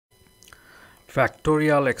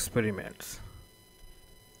Factorial experiments.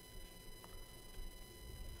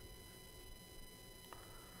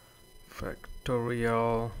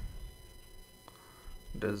 Factorial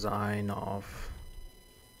design of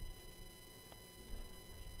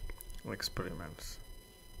experiments.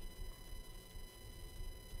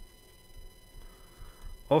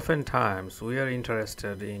 Oftentimes we are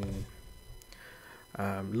interested in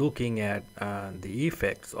looking at the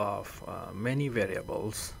effects of many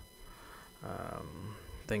variables.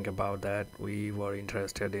 Think about that. We were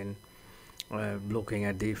interested in looking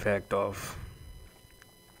at the effect of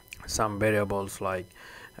some variables like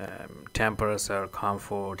temperature,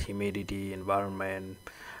 comfort, humidity, environment,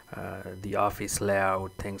 the office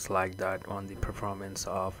layout, things like that on the performance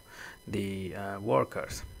of the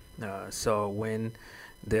workers. So when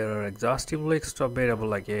there are exhaustive lists of variables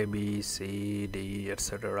like A, B, C, D,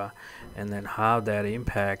 etc., and then how that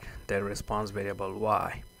impact their response variable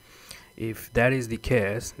Y. If that is the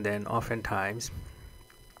case, then oftentimes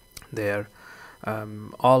there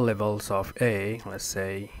all levels of A, let's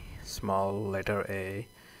say small letter A,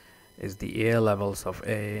 is the A levels of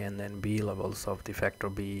A, and then B levels of the factor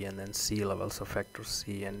B, and then C levels of factor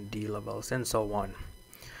C, and D levels, and so on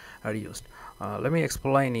are used. Let me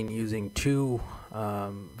explain in using two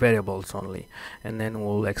variables only, and then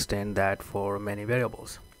we'll extend that for many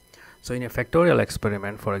variables. So in a factorial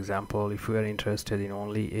experiment, for example, if we are interested in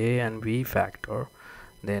only A and B factor,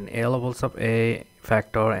 then A levels of A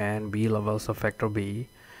factor and B levels of factor B,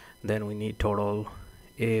 then we need total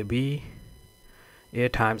A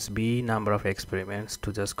times B number of experiments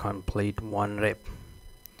to just complete one rep.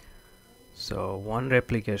 So one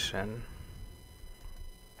replication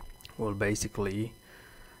will basically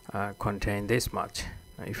contain this much.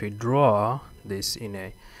 Now, if we draw this in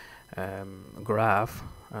a graph,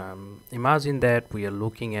 imagine that we are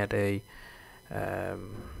looking at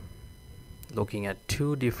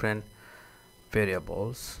two different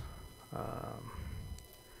variables,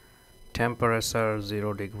 temperature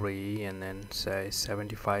 0 degree and then say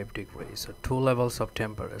 75 degrees, so two levels of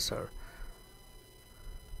temperature.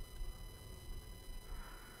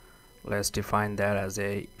 Let's define that as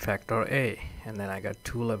a factor A, and then I got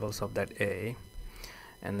two levels of that A,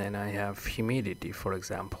 and then I have humidity, for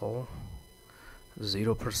example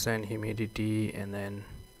 0% humidity, and then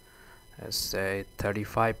let's say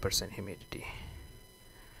 35% humidity,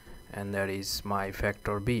 and that is my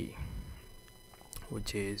factor B,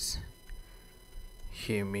 which is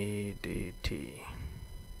humidity,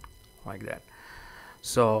 like that.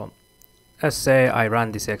 So let's say I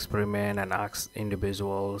run this experiment and ask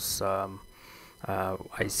individuals,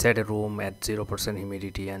 I set a room at 0%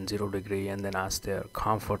 humidity and 0 degree, and then ask their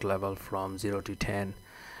comfort level from 0 to 10,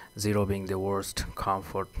 0 being the worst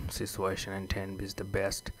comfort situation and 10 is the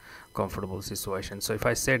best comfortable situation. So if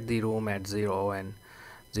I set the room at 0 and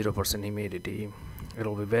 0% humidity, it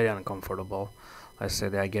will be very uncomfortable. Let's say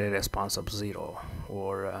that I get a response of 0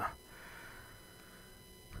 or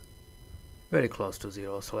very close to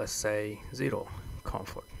 0, so let's say 0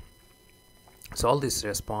 comfort. So all this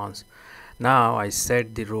response, now I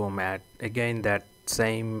set the room at again that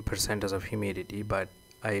same percentage of humidity, but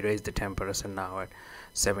I raise the temperature now at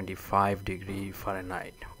 75 degree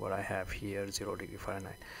Fahrenheit, what I have here 0 degree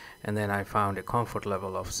Fahrenheit, and then I found a comfort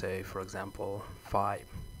level of, say, for example 5.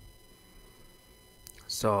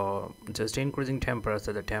 So just increasing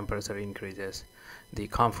temperature, the temperature increases, the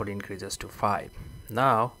comfort increases to 5.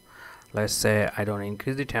 Now let's say I don't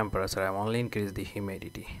increase the temperature, I only increase the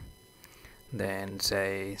humidity. Then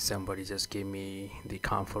say somebody just give me the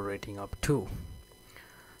comfort rating of 2.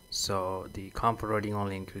 So the comfort rating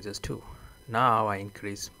only increases 2. Now I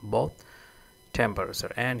increase both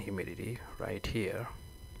temperature and humidity right here.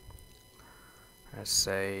 Let's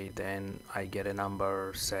say then I get a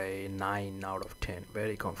number, say 9 out of 10,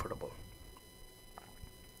 very comfortable.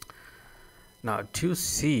 Now to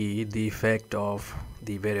see the effect of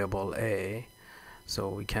the variable A, so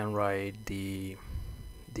we can write the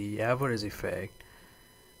average effect.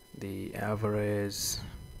 The average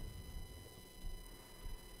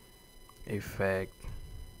effect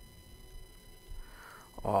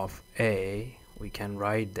of A, we can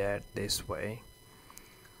write that this way.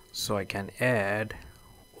 So I can add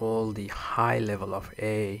all the high level of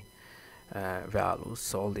A values.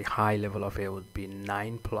 So all the high level of A would be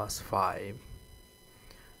 9 plus 5.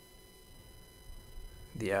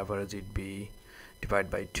 The average would be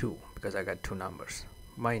divided by 2 because I got two numbers,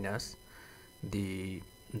 minus the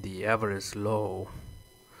average low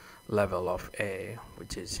level of A,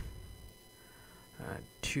 which is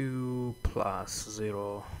 2 plus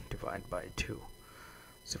 0 divided by 2.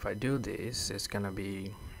 So if I do this, it's gonna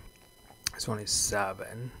be, this one is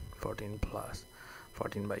 7 14 plus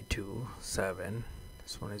 14 by 2, 7.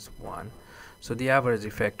 This one is 1. So the average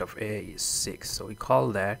effect of A is 6. So we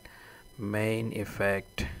call that main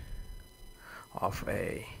effect of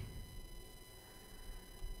A.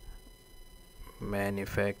 Main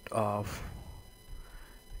effect of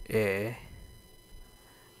A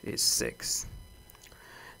is 6.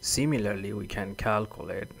 Similarly, we can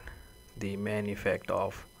calculate the main effect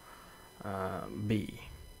of B.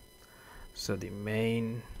 So the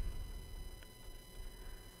main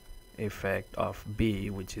effect of B,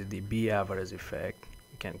 which is the B average effect,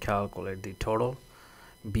 we can calculate the total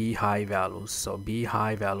B high values. So B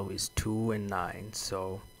high value is 2 and 9.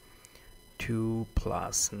 So 2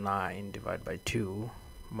 plus 9 divided by 2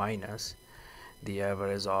 minus the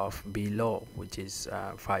average of B low, which is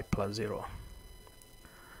 5 plus 0.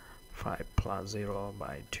 5 plus 0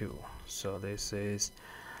 by 2. So this is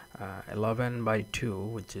 11 by 2,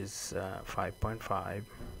 which is 5.5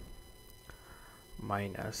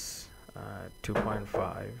 minus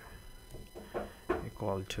 2.5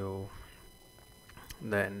 equal to,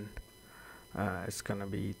 then it's gonna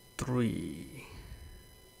be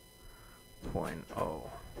 3.0.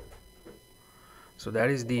 So that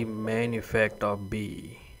is the main effect of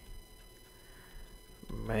B.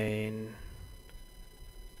 Main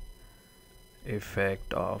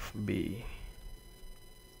effect of B.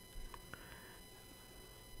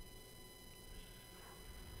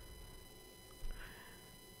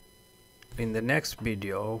 In the next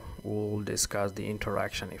video, we'll discuss the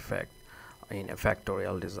interaction effect in a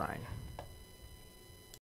factorial design.